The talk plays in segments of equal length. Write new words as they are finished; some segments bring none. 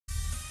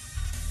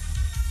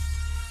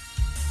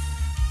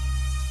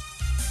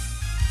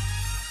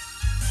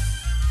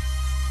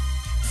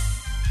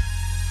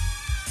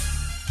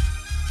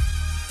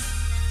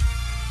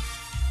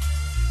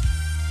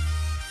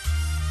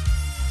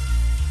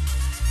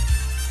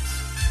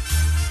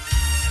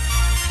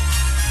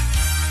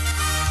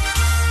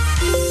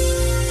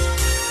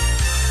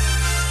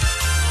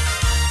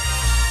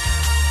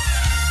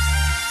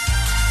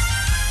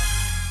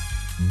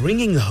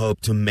bringing hope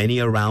to many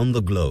around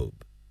the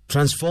globe,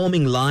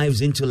 transforming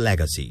lives into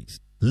legacies.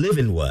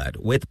 Living Word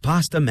with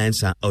Pastor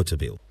Mensa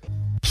Otabil.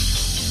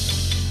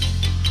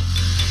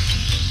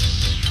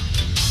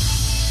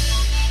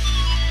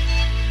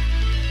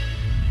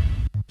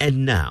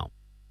 And now,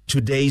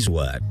 today's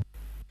word.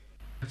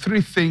 Three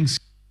things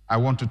I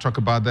want to talk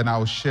about, then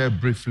I'll share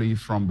briefly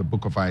from the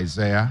book of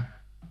Isaiah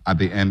at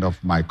the end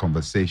of my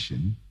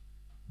conversation.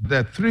 There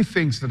are three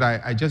things that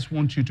I just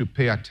want you to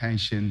pay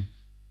attention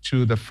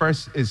to. The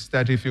first is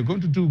that if you're going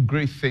to do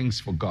great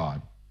things for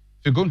God,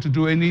 if you're going to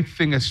do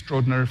anything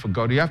extraordinary for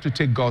God, you have to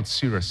take God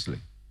seriously.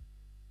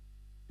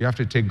 You have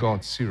to take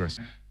God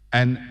seriously.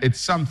 And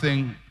it's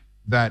something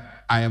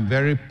that I am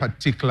very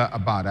particular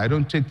about. I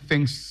don't take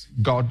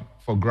God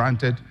for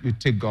granted. You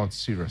take God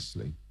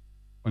seriously.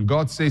 When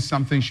God says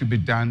something should be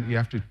done, you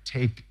have to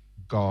take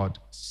God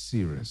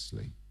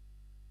seriously.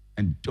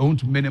 And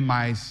don't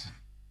minimize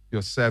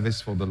your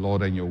service for the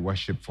Lord and your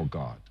worship for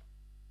God.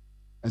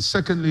 And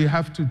secondly, you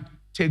have to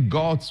take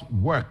God's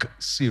work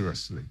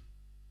seriously.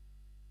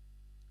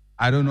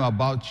 I don't know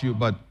about you,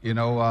 but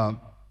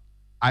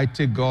I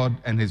take God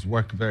and his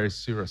work very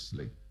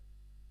seriously.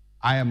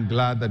 I am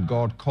glad that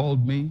God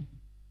called me.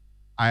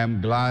 I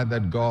am glad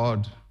that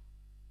God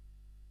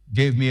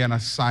gave me an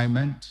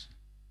assignment.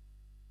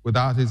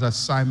 Without his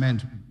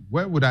assignment,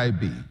 where would I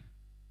be?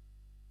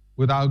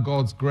 Without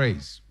God's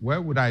grace,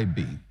 where would I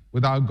be?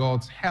 Without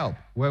God's help,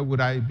 where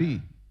would I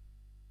be?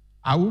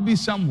 I will be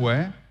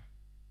somewhere,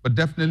 but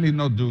definitely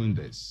not doing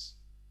this.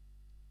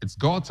 It's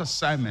God's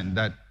assignment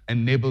that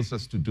enables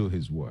us to do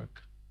his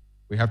work.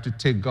 We have to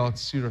take God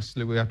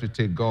seriously. We have to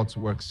take God's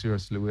work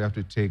seriously. We have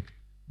to take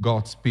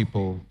God's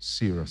people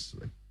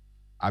seriously.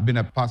 I've been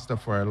a pastor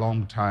for a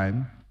long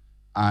time,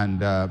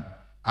 and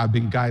I've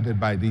been guided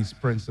by these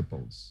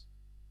principles.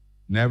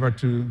 Never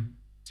to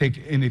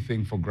take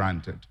anything for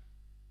granted.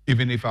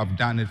 Even if I've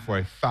done it for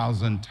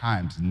 1,000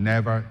 times,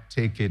 never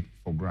take it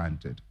for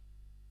granted.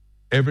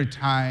 Every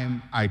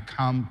time I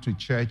come to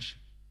church,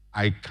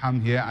 I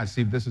come here as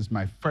if this is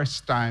my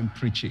first time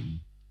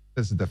preaching.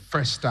 This is the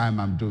first time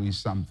I'm doing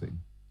something.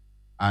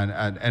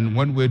 And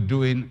when we're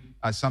doing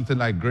something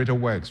like Greater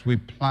Works, we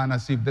plan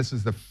as if this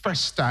is the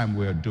first time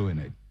we're doing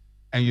it.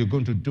 And you're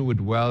going to do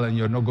it well, and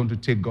you're not going to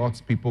take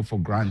God's people for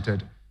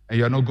granted, and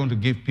you're not going to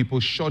give people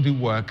shoddy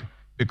work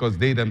because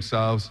they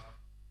themselves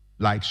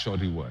like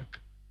shoddy work.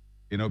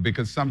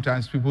 Because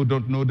sometimes people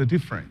don't know the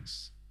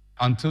difference.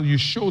 Until you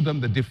show them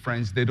the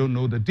difference, they don't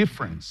know the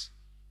difference.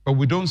 But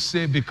we don't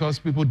say because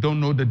people don't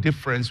know the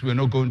difference, we're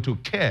not going to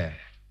care.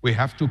 We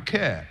have to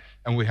care,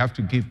 and we have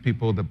to give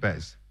people the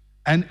best.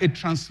 And it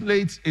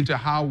translates into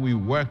how we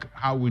work,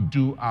 how we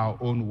do our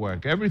own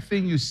work.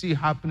 Everything you see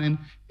happening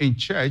in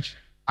church,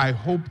 I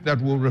hope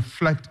that will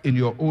reflect in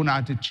your own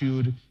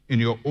attitude, in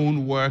your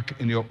own work,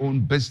 in your own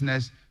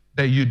business,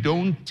 that you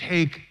don't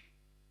take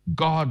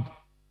God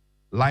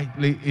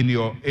lightly in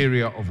your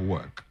area of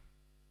work.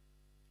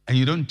 And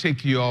you don't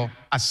take your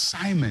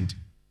assignment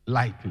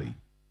lightly.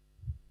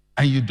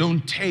 And you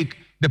don't take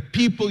the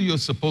people you're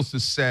supposed to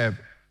serve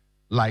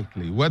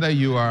lightly. Whether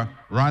you are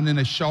running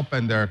a shop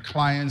and there are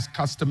clients,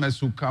 customers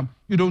who come,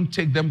 you don't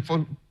take them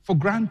for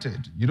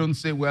granted. You don't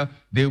say, well,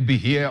 they'll be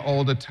here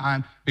all the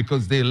time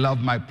because they love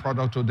my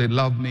product or they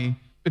love me,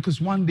 because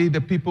one day the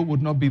people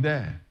would not be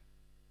there.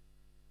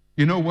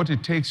 You know what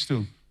it takes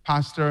to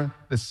pastor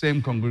the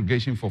same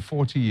congregation for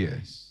 40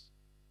 years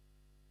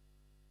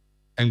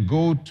and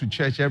go to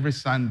church every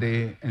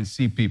Sunday and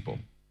see people.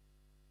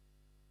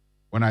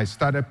 When I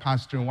started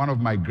pastoring, one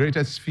of my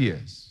greatest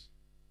fears,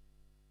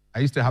 I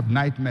used to have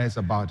nightmares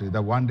about it,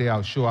 that one day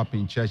I'll show up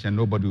in church and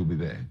nobody will be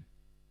there.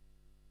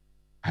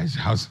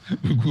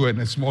 We go in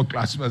a small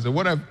class and I say,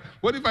 what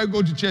if I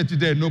go to church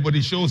today and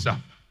nobody shows up?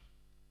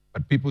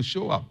 But people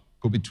show up.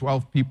 Could be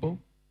 12 people,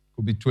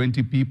 could be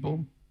 20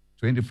 people,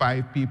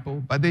 25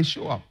 people, but they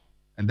show up.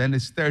 And then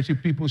it's 30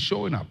 people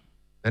showing up.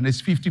 Then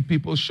it's 50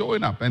 people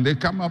showing up. And they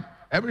come up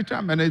every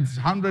time, and it's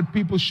 100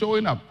 people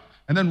showing up.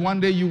 And then one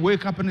day you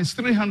wake up and it's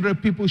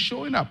 300 people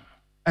showing up.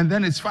 And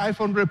then it's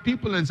 500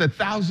 people, and it's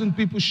 1,000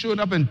 people showing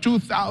up, and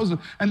 2,000.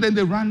 And then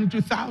they run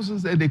into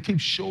thousands, and they keep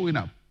showing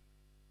up.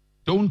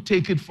 Don't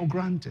take it for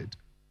granted.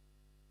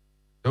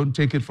 Don't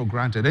take it for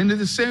granted. And in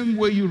the same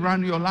way you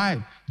run your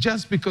life,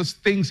 just because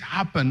things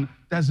happen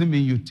doesn't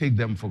mean you take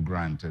them for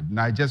granted. And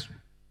I just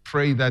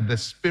pray that the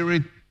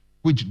Spirit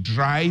which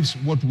drives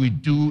what we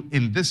do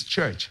in this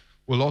church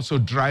will also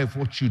drive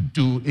what you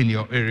do in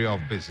your area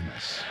of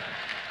business.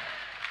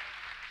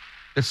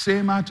 The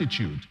same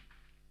attitude,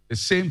 the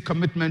same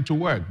commitment to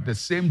work, the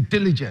same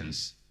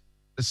diligence,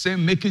 the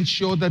same making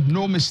sure that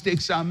no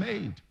mistakes are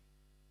made,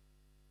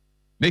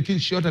 making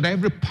sure that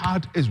every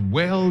part is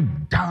well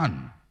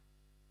done.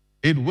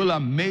 It will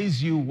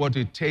amaze you what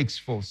it takes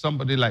for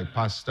somebody like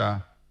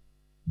Pastor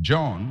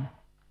John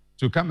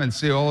to come and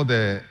say all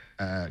the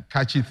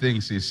catchy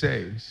things he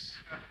says.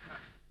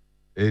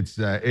 It's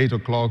 8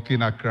 o'clock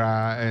in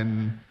Accra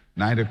and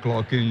 9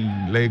 o'clock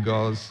in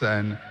Lagos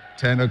and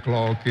 10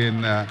 o'clock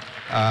in...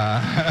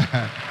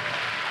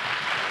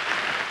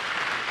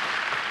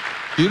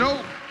 You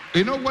know,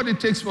 You know what it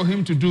takes for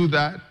him to do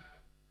that?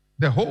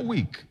 The whole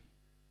week.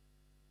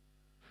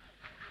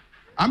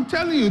 I'm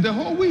telling you, the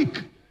whole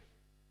week.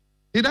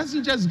 He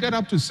doesn't just get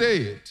up to say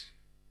it.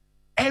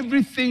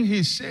 Everything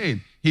he's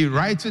saying, he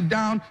writes it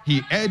down,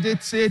 he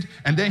edits it,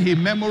 and then he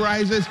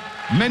memorizes.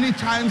 Many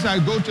times I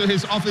go to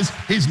his office,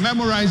 he's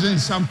memorizing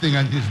something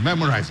and he's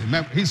memorizing.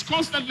 He's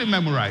constantly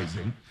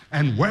memorizing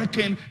and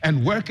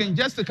working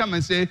just to come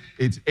and say,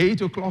 it's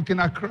 8 o'clock in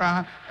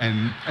Accra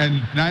and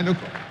 9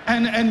 o'clock.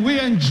 And we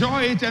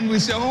enjoy it and we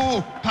say,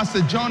 oh,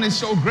 Pastor John is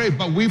so great,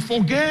 but we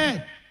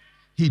forget.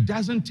 He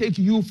doesn't take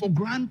you for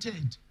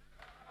granted.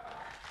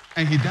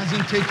 And he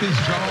doesn't take his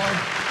job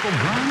for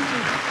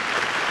granted.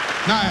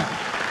 Now,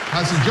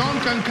 Pastor John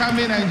can come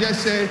in and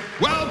just say,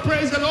 well,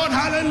 praise the Lord,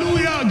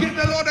 hallelujah, give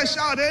the Lord a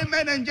shout,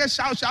 amen, and just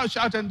shout, shout,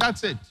 shout, and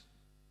that's it.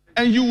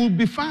 And you will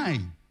be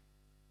fine.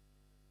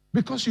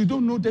 Because you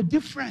don't know the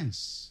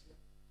difference.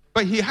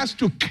 But he has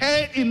to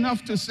care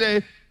enough to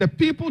say, the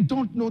people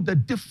don't know the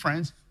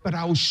difference, but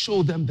I will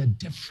show them the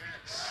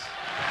difference.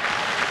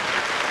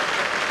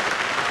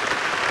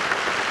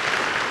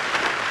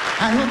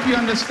 I hope you're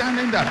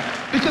understanding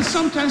that. Because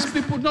sometimes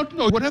people don't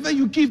know. Whatever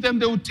you give them,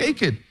 they will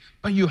take it.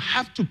 But you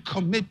have to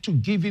commit to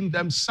giving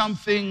them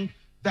something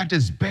that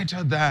is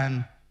better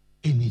than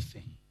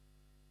anything.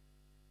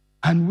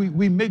 And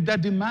we make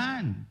that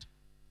demand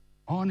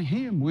on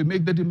him. We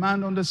make the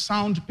demand on the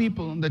sound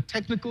people, on the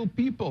technical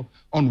people,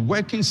 on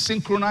working,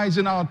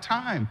 synchronizing our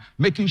time,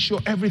 making sure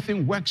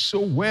everything works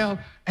so well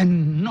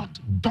and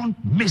don't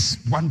miss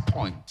one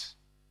point.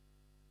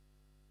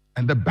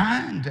 And the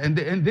band, and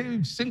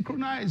they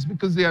synchronize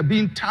because they are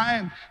being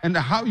timed, and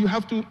how you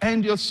have to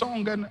end your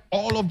song and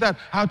all of that,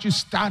 how to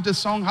start a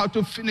song, how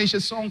to finish a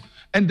song.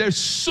 And there's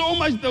so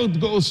much that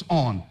goes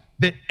on.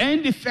 The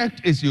end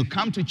effect is you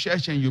come to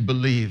church and you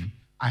believe,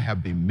 I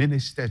have been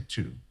ministered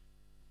to.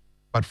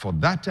 But for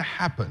that to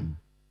happen,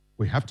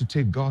 we have to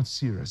take God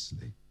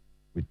seriously.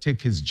 We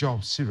take his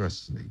job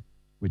seriously.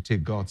 We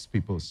take God's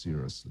people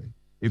seriously.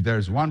 If there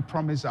is one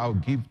promise I'll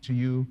give to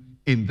you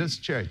in this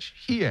church,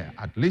 here,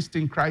 at least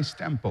in Christ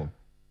Temple,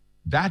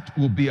 that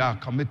will be our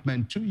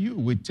commitment to you.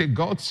 We take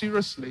God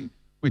seriously.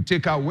 We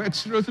take our work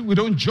seriously. We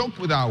don't joke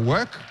with our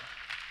work.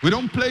 We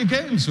don't play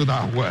games with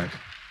our work.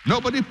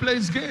 Nobody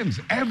plays games.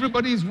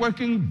 Everybody is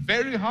working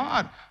very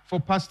hard for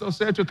Pastor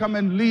Osei to come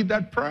and lead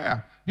that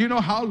prayer. Do you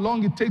know how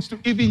long it takes to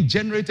even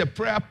generate a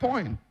prayer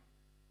point?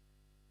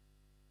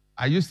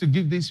 I used to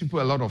give these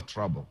people a lot of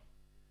trouble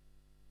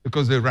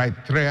because they write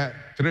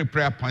three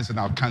prayer points and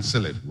I'll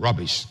cancel it.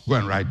 Rubbish. Go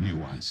and write new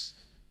ones.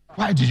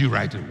 Why did you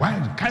write it?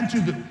 Why can't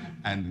you do?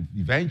 And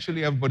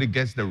eventually everybody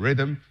gets the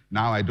rhythm.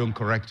 Now I don't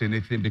correct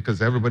anything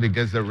because everybody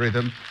gets the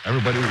rhythm.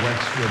 Everybody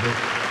works with it.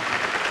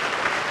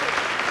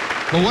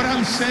 But what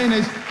I'm saying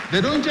is,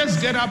 they don't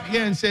just get up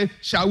here and say,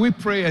 shall we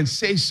pray and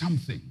say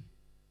something?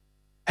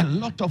 A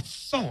lot of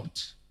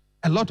thought,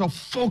 a lot of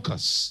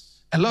focus,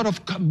 a lot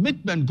of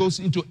commitment goes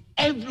into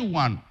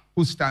everyone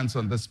who stands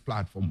on this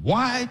platform.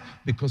 Why?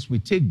 Because we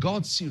take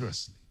God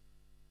seriously,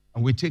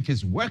 and we take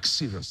his work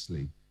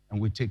seriously,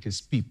 and we take his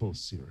people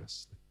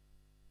seriously.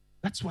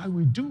 That's why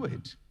we do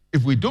it.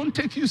 If we don't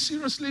take you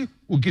seriously,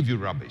 we'll give you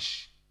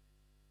rubbish.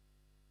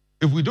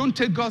 If we don't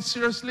take God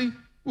seriously,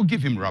 we'll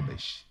give him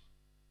rubbish.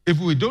 If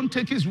we don't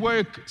take his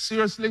work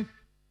seriously,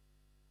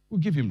 we'll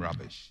give him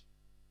rubbish.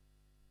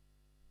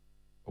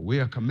 But we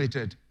are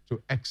committed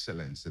to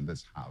excellence in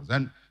this house.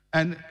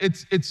 And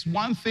it's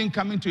one thing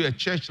coming to a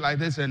church like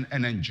this and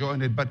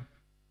enjoying it, but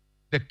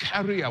the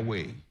carry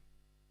away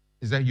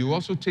is that you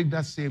also take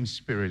that same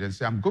spirit and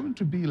say, I'm going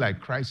to be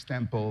like Christ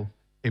Temple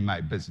in my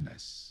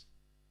business.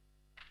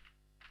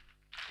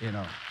 You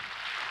know,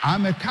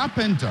 I'm a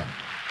carpenter.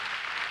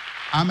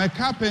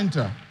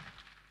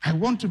 I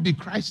want to be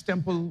Christ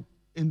Temple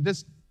in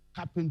this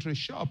carpentry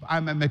shop.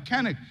 I'm a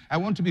mechanic. I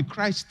want to be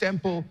Christ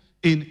Temple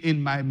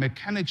in my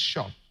mechanic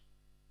shop.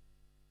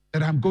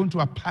 That I'm going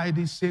to apply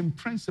these same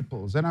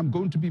principles and I'm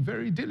going to be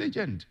very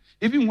diligent.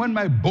 Even when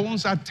my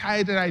bones are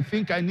tired and I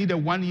think I need a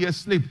 1-year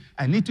sleep,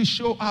 I need to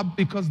show up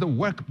because the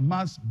work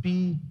must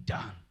be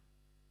done.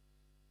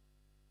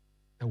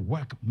 The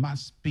work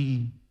must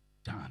be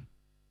done.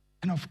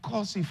 And of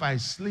course, if I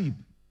sleep,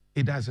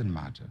 it doesn't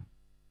matter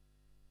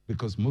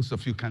because most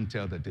of you can't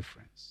tell the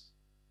difference.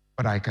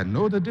 But I can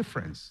know the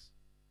difference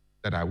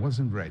that I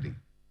wasn't ready.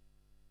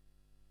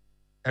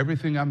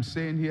 Everything I'm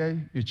saying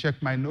here, you check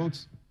my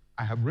notes,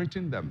 I have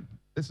written them.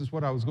 This is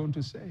what I was going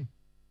to say.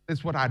 This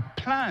is what I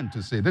planned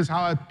to say. This is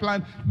how I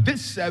planned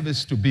this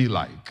service to be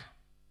like.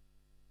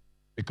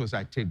 Because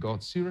I take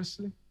God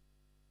seriously.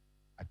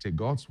 I take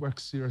God's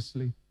work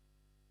seriously.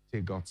 I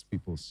take God's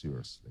people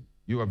seriously.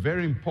 You are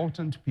very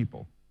important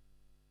people.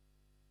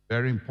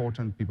 Very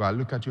important people. I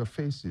look at your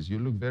faces. You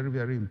look very,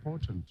 very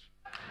important.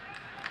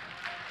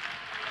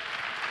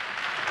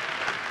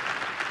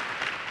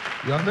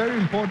 You are very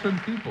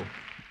important people.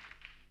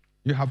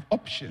 You have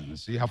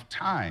options. You have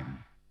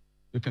time.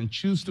 You can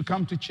choose to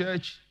come to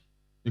church.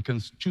 You can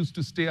choose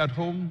to stay at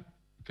home.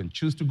 You can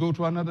choose to go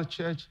to another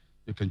church.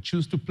 You can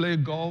choose to play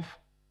golf.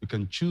 You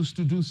can choose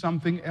to do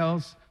something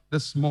else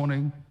this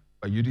morning.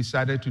 but you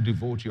decided to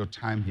devote your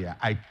time here.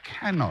 I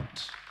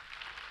cannot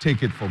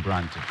take it for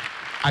granted.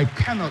 I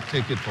cannot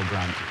take it for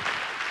granted.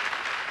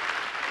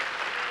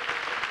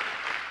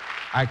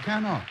 I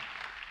cannot.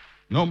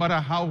 No matter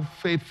how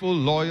faithful,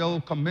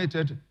 loyal,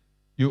 committed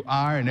you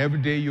are, and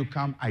every day you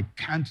come, I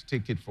can't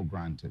take it for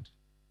granted.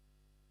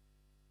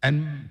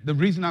 And the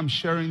reason I'm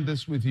sharing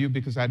this with you,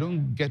 because I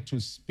don't get to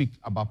speak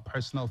about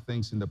personal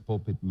things in the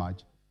pulpit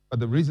much, but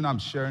the reason I'm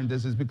sharing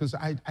this is because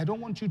I don't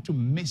want you to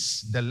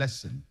miss the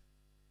lesson.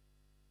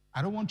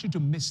 I don't want you to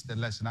miss the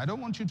lesson. I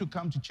don't want you to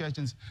come to church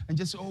and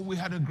just, oh, we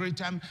had a great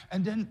time,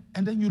 and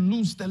then you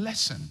lose the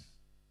lesson.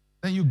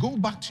 Then you go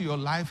back to your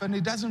life and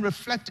it doesn't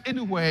reflect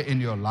anywhere in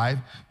your life.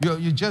 You're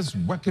just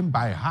working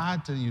by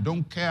heart and you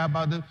don't care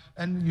about it,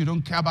 and you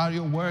don't care about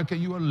your work,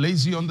 and you are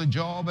lazy on the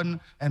job and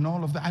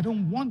all of that. I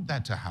don't want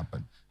that to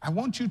happen. I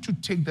want you to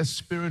take the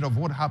spirit of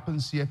what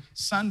happens here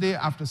Sunday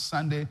after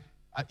Sunday,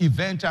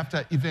 event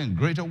after event,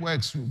 greater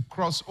works,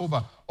 cross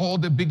over, all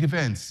the big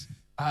events.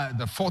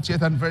 The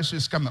 40th anniversary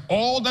is coming.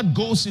 All that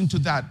goes into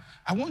that,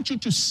 I want you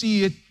to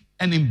see it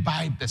and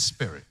imbibe the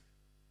spirit.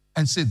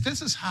 And say,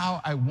 this is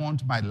how I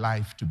want my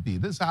life to be.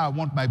 This is how I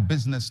want my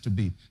business to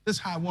be. This is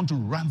how I want to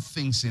run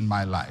things in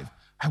my life.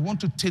 I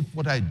want to take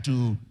what I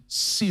do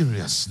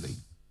seriously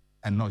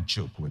and not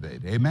joke with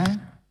it.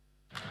 Amen?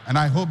 And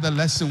I hope the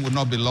lesson will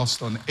not be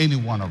lost on any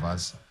one of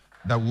us,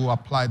 that will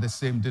apply the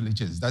same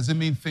diligence. Doesn't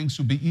mean things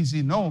will be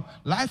easy. No,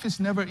 life is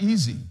never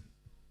easy.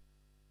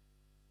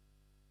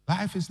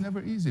 Life is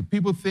never easy.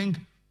 People think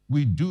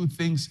we do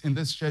things in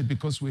this church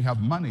because we have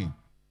money.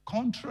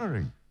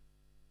 Contrary.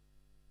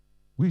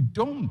 We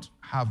don't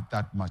have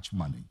that much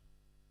money.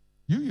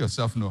 You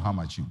yourself know how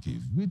much you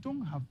give. We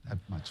don't have that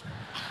much money.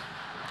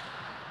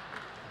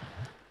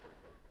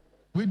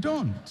 We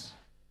don't.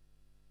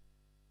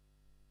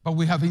 But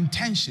we have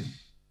intention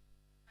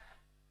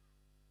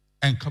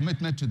and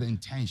commitment to the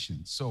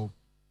intention. So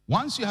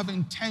once you have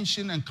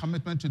intention and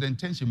commitment to the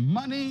intention,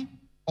 money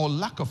or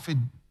lack of it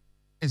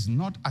is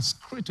not as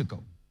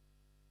critical,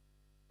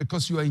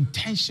 because your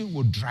intention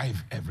will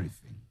drive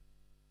everything.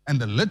 And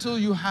the little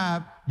you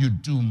have, you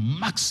do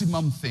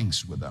maximum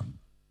things with them.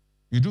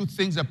 You do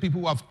things that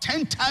people who have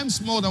 10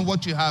 times more than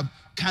what you have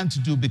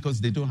can't do, because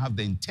they don't have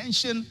the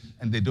intention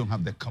and they don't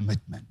have the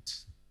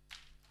commitment.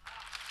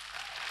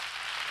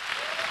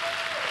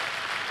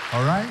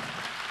 All right?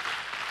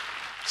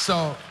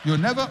 So you're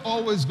never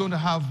always going to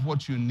have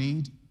what you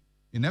need.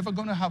 You're never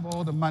going to have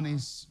all the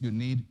monies you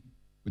need.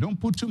 We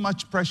don't put too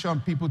much pressure on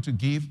people to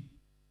give.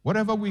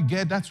 Whatever we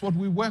get, that's what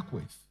we work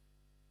with.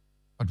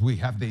 But we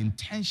have the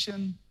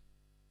intention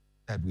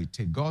that we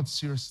take God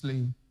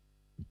seriously,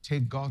 we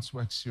take God's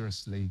work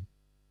seriously,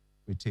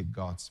 we take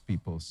God's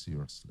people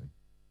seriously.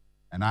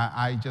 And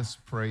I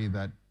just pray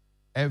that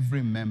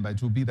every member,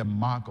 it will be the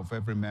mark of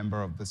every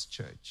member of this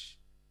church,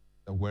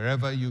 that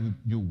wherever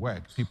you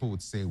work, people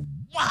would say,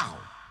 wow,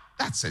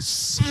 that's a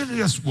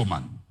serious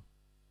woman.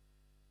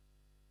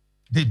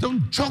 They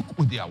don't joke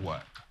with their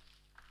work.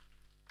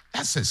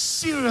 That's a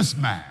serious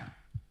man.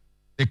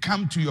 They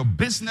come to your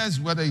business,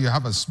 whether you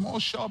have a small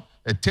shop,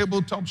 a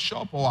tabletop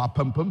shop, or a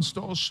pom-pom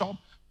store shop,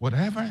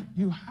 whatever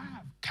you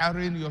have,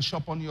 carrying your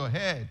shop on your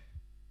head.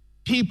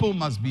 People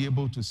must be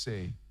able to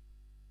say,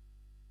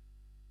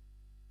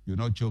 you're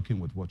not joking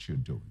with what you're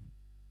doing.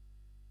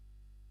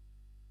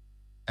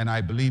 And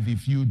I believe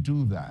if you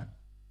do that,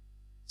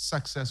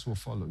 success will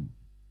follow you.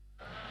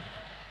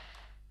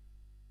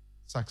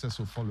 Success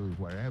will follow you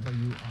wherever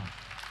you are.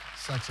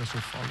 Success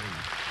will follow you.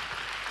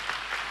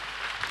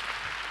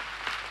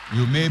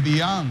 You may be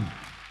young,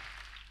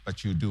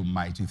 but you do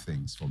mighty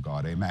things for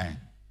God. Amen.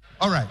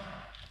 All right.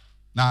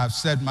 Now, I've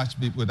said much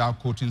without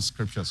quoting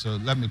scripture, so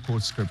let me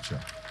quote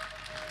scripture.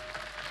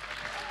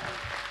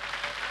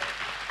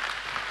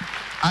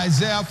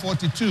 Isaiah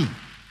 42,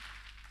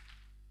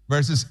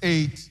 verses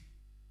 8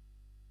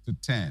 to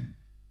 10.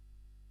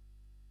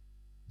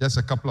 Just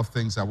a couple of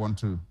things I want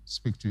to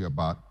speak to you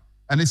about.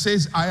 And it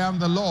says, I am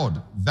the Lord,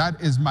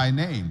 that is my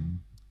name,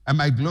 and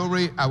my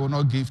glory I will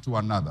not give to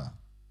another,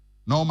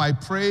 nor my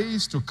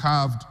praise to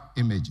carved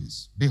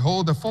images.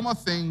 Behold, the former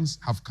things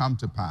have come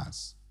to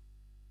pass,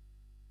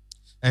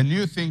 and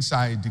new things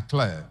I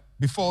declare.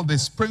 Before they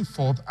spring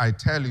forth, I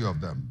tell you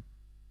of them.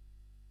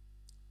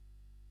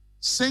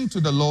 Sing to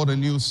the Lord a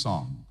new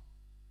song,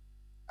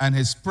 and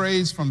his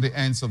praise from the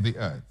ends of the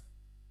earth.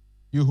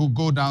 You who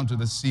go down to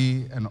the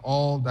sea and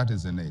all that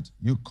is in it,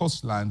 you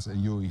coastlands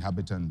and you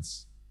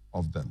inhabitants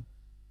of them.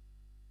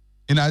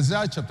 In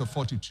Isaiah chapter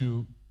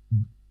 42,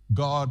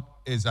 God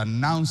is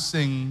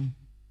announcing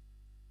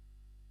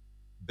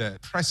the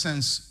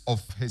presence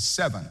of his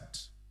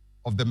servant,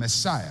 of the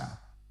Messiah.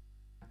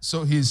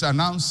 So he's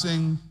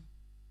announcing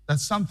that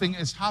something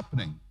is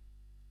happening.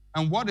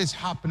 And what is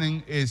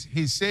happening is,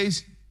 he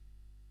says,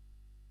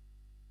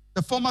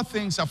 the former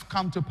things have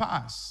come to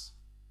pass.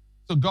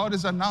 So God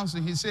is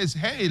announcing, he says,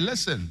 hey,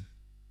 listen,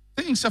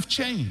 things have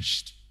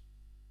changed.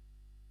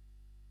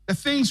 The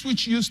things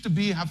which used to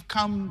be have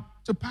come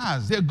to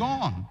pass. They're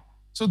gone.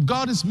 So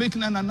God is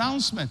making an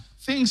announcement.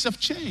 Things have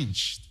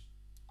changed.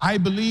 I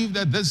believe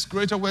that this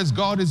Greater West,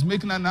 God is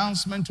making an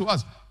announcement to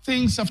us.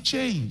 Things have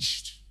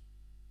changed.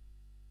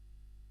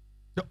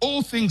 The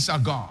old things are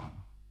gone.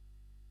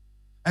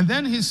 And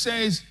then he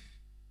says,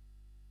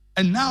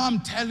 and now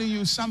I'm telling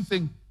you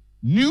something,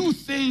 new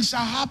things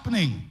are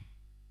happening.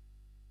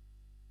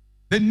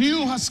 The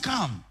new has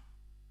come.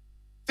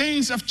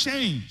 Things have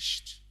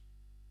changed.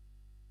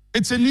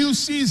 It's a new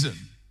season.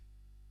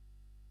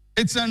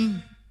 It's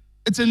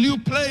a new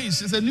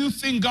place. It's a new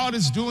thing God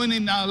is doing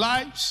in our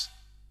lives.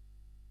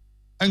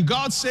 And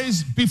God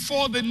says,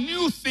 before the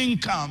new thing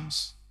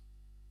comes,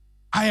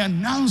 I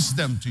announce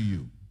them to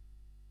you.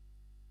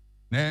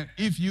 Now,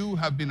 if you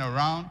have been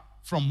around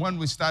from when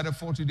we started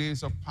 40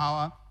 Days of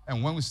Power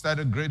and when we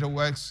started Greater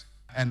Works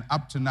and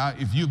up to now,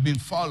 if you've been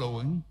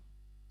following,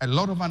 a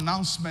lot of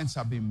announcements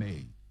have been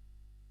made.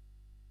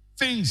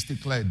 Things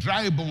declared,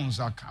 dry bones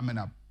are coming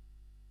up,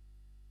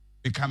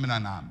 becoming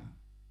an army.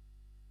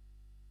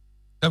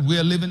 That we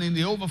are living in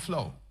the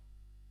overflow.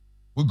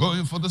 We're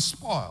going for the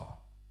spoil.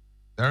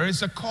 There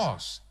is a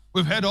cause.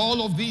 We've heard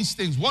all of these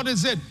things. What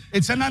is it?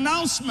 It's an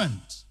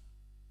announcement.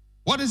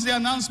 What is the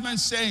announcement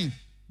saying?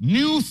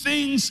 New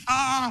things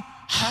are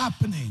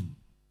happening.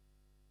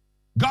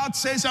 God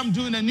says, I'm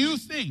doing a new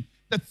thing.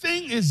 The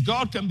thing is,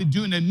 God can be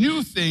doing a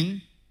new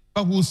thing,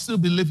 but we'll still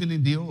be living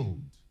in the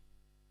old.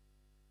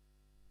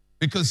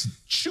 Because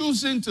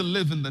choosing to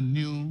live in the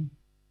new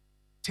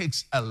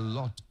takes a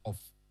lot of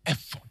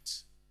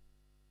effort.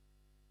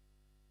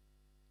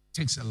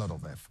 Takes a lot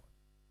of effort.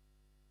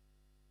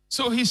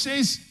 So he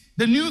says,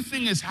 the new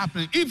thing is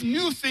happening. If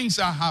new things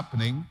are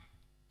happening,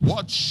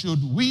 what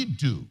should we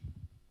do?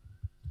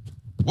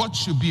 What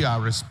should be our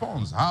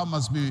response? How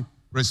must we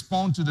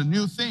respond to the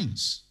new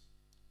things?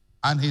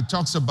 And he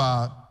talks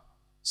about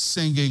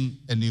singing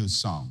a new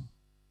song.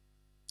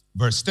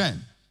 Verse 10,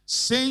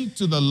 sing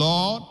to the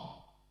Lord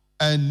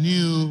a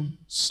new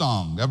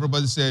song.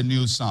 Everybody say a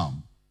new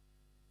song.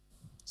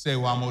 Say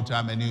one more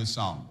time, a new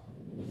song.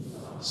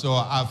 So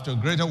after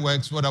Greater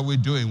Works, what are we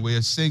doing? We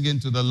are singing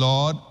to the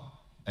Lord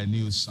a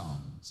new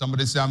song.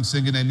 Somebody say, I'm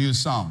singing a new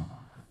song.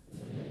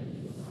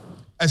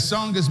 A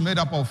song is made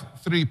up of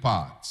 3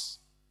 parts: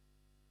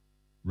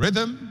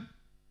 rhythm,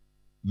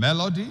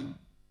 melody,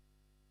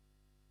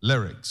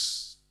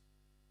 lyrics.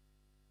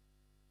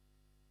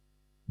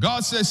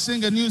 God says,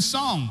 sing a new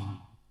song.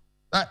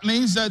 That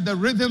means that the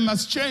rhythm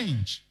must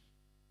change.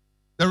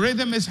 The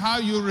rhythm is how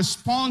you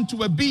respond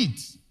to a beat.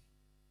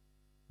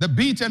 The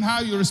beat and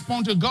how you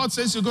respond to it. God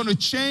says you're going to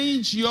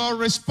change your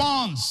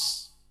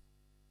response.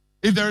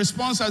 If the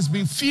response has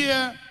been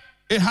fear,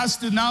 it has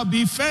to now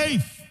be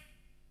faith.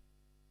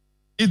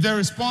 If the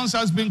response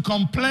has been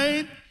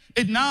complaint,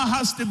 it now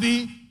has to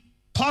be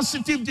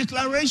positive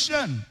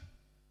declaration.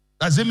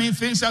 Does it mean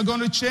things are going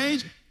to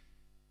change?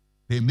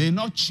 They may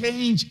not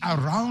change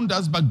around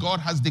us, but God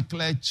has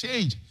declared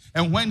change.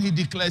 And when he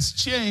declares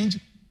change,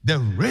 the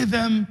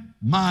rhythm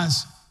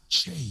must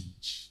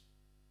change.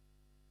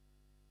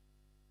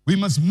 We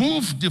must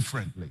move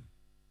differently.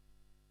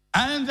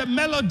 And the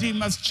melody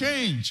must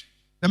change.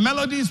 The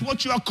melody is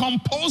what you are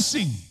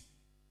composing,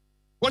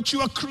 what you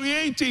are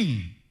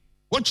creating,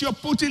 what you're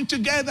putting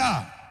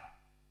together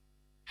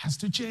has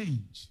to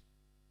change.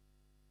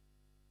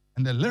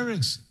 And the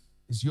lyrics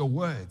is your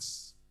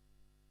words.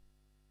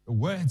 The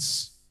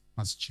words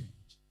must change.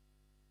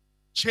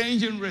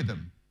 Change in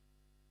rhythm,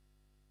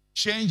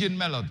 change in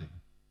melody,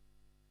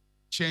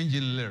 change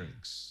in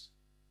lyrics.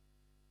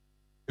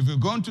 If you're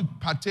going to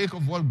partake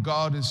of what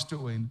God is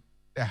doing,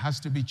 there has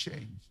to be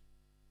change.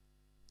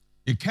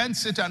 You can't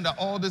sit under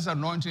all this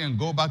anointing and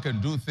go back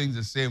and do things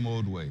the same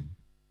old way.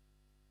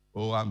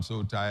 Oh, I'm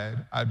so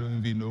tired. I don't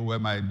even know where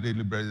my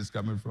daily bread is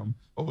coming from.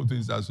 Oh,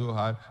 things are so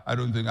hard. I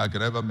don't think I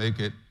could ever make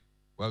it.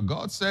 Well,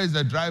 God says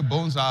that dry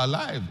bones are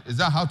alive. Is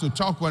that how to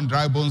talk when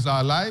dry bones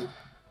are alive?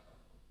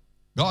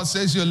 God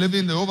says you're living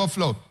in the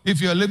overflow. If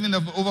you're living in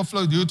the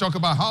overflow, do you talk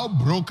about how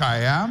broke I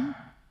am?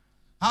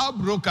 How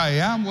broke I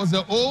am was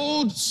an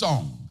old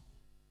song.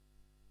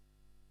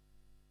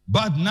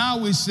 But now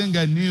we sing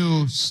a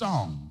new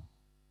song.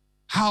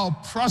 How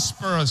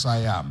prosperous I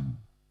am.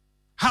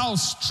 How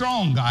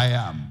strong I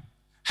am.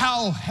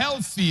 How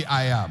healthy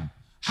I am.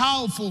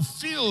 How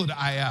fulfilled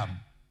I am.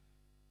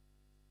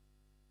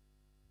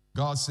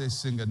 God says,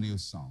 sing a new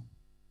song.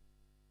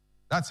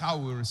 That's how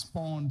we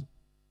respond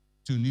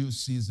to new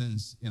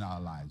seasons in our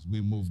lives. We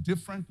move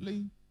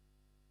differently.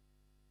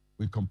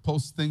 We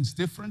compose things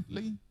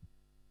differently.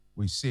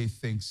 We say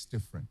things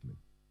differently.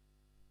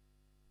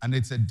 And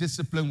it's a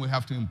discipline we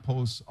have to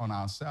impose on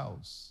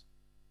ourselves.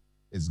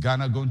 Is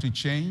Ghana going to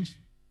change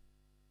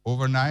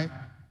overnight?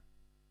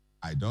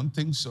 I don't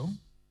think so.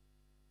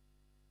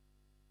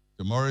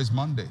 Tomorrow is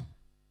Monday.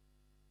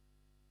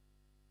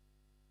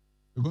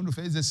 You're going to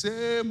face the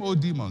same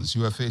old demons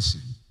you are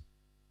facing.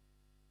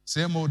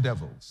 Same old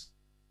devils.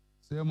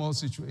 Same old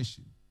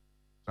situation.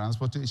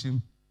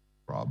 Transportation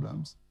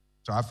problems.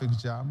 Traffic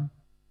jam.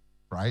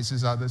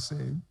 Prices are the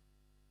same.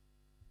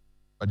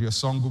 But your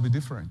song will be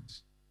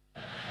different.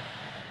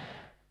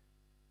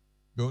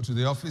 Go to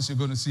the office, you're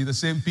going to see the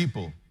same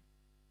people.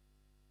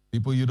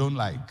 People you don't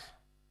like.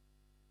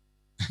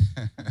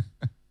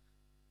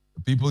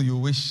 The people you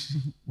wish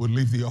would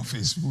leave the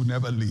office will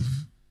never leave.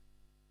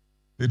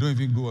 They don't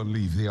even go on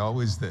leave. They're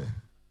always there.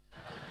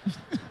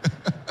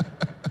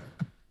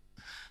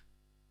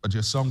 But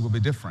your song will be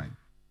different.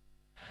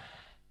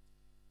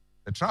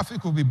 The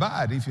traffic will be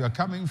bad if you're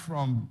coming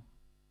from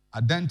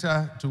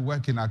Adenta to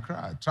work in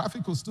Accra.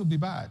 Traffic will still be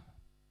bad.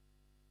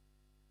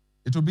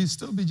 It will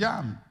still be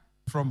jammed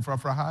from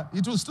Frahat.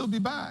 It will still be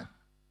bad.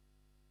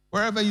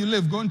 Wherever you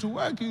live, going to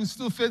work, you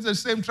still face the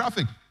same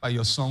traffic, but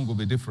your song will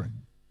be different.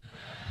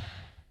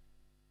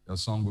 Your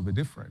song will be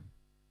different.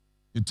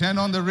 You turn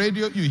on the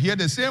radio, you hear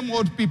the same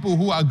old people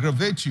who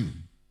aggravate you.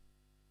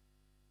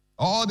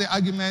 All the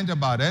argument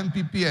about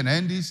MPP and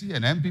NDC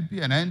and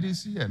MPP and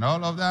NDC and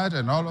all of that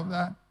and all of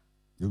that,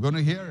 you're going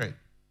to hear it,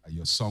 but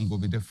your song will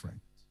be different.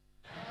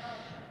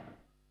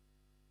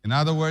 In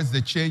other words,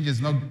 the change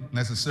is not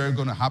necessarily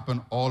going to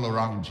happen all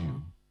around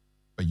you,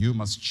 but you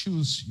must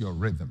choose your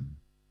rhythm.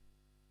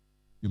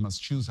 You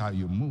must choose how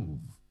you move.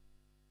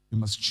 You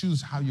must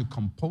choose how you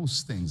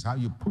compose things, how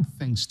you put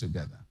things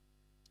together.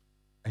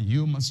 And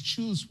you must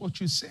choose what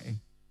you say.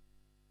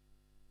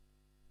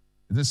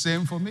 It's the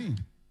same for me.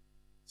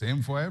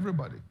 Same for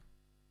everybody.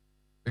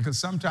 Because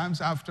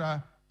sometimes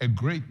after a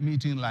great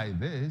meeting like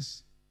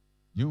this,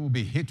 you will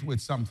be hit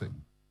with something.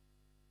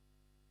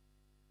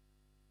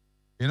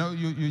 You know,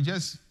 you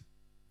just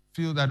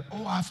feel that,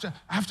 oh, after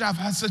I've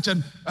had such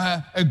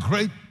a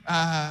great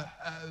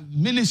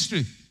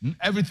ministry,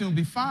 everything will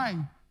be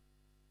fine.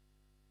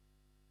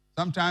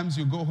 Sometimes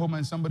you go home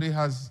and somebody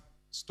has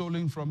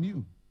stolen from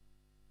you.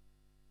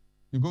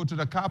 You go to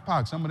the car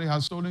park, somebody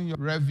has stolen your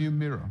rearview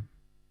mirror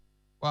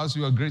whilst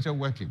you are greater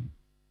working.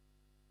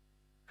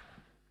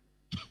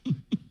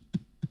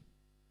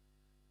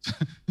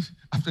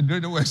 After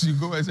greater works, you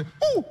go and say,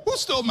 oh, who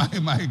stole my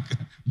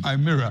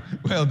mirror?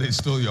 Well, they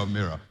stole your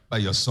mirror,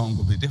 but your song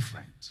will be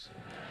different.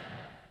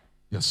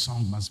 Your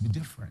song must be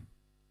different.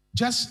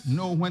 Just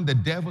know when the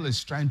devil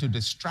is trying to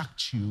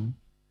distract you,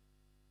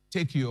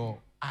 take your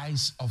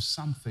eyes off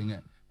something,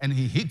 and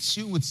he hits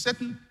you with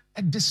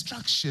a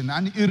distraction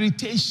and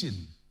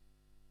irritation.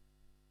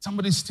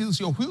 Somebody steals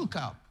your wheel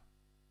cap.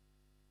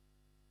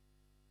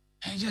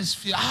 And you just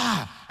feel,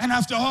 and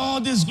after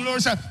all this glory,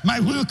 my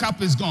wheel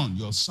cap is gone.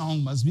 Your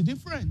song must be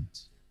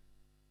different.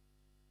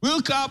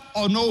 Wheel cap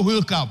or no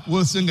wheel cap,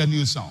 we'll sing a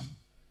new song.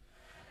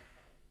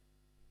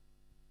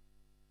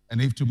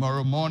 And if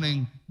tomorrow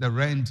morning the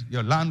rent,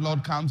 your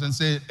landlord comes and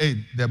says,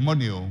 hey, the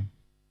money, you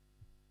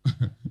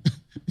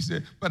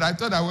say, but I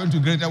thought I went to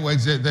Greater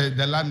Works.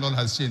 The landlord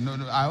has said, no,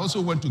 I also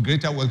went to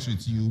Greater Works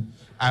with you.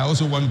 I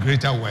also want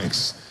Greater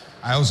Works.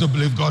 I also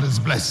believe God is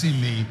blessing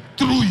me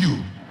through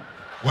you.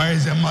 Where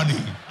is the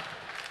money?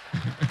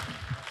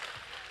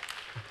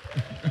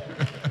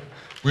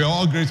 We're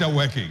all greater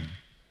working.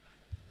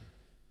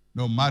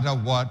 No matter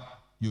what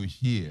you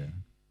hear,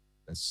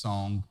 the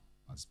song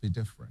must be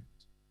different.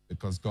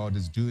 Because God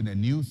is doing a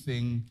new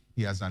thing.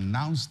 He has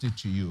announced it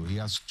to you. He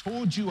has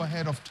told you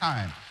ahead of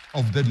time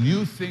of the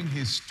new thing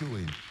he's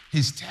doing.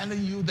 He's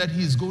telling you that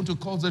he's going to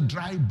cause the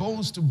dry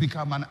bones to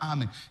become an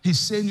army. He's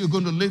saying you're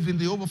going to live in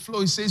the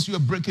overflow. He says you're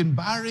breaking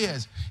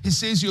barriers. He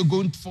says you're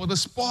going for the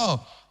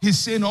spoil. He's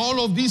saying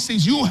all of these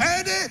things. You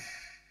heard it.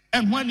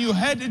 And when you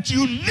heard it,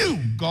 you knew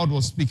God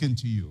was speaking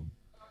to you.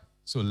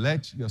 So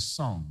let your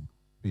song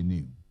be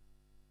new.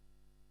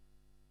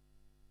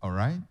 All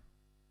right?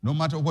 No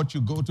matter what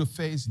you go to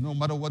face, no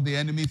matter what the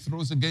enemy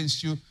throws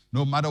against you,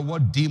 no matter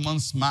what demon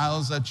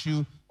smiles at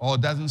you or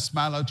doesn't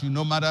smile at you,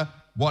 no matter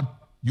what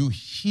you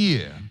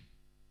hear,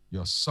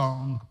 your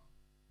song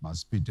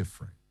must be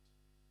different.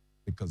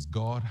 Because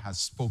God has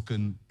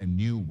spoken a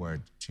new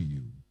word to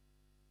you,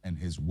 and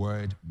his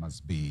word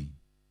must be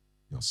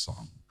your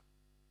song.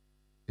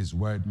 His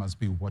word must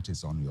be what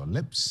is on your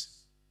lips.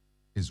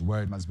 His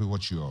word must be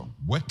what you're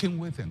working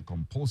with and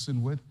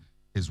composing with.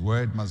 His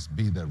word must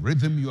be the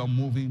rhythm you are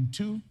moving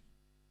to.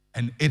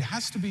 And it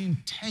has to be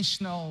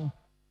intentional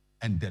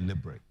and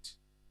deliberate.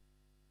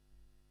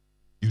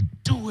 You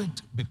do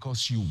it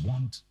because you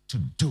want to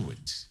do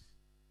it.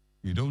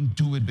 You don't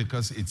do it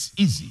because it's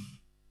easy.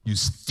 You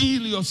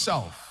steel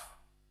yourself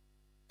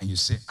and you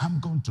say,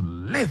 I'm going to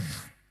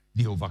live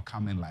the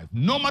overcoming life.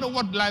 No matter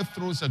what life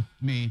throws at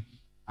me,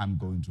 I'm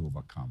going to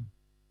overcome.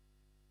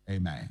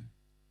 Amen.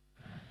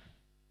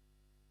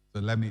 So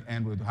let me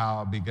end with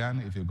how I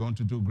began. If you're going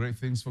to do great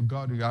things for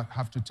God, you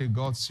have to take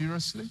God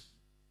seriously.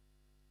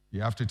 You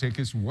have to take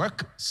his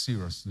work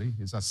seriously,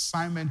 his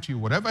assignment to you.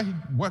 Whatever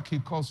work he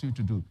calls you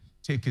to do,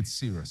 take it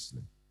seriously.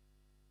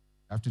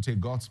 You have to take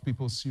God's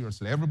people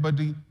seriously.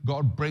 Everybody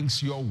God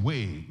brings your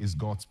way is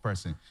God's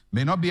person.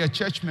 May not be a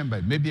church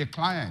member, maybe a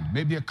client,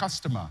 maybe a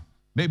customer,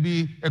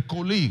 maybe a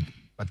colleague,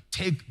 but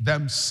take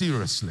them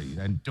seriously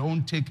and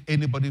don't take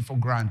anybody for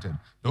granted.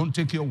 Don't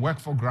take your work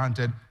for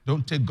granted.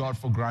 Don't take God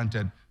for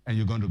granted. And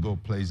you're going to go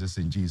places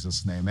in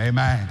Jesus' name.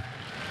 Amen.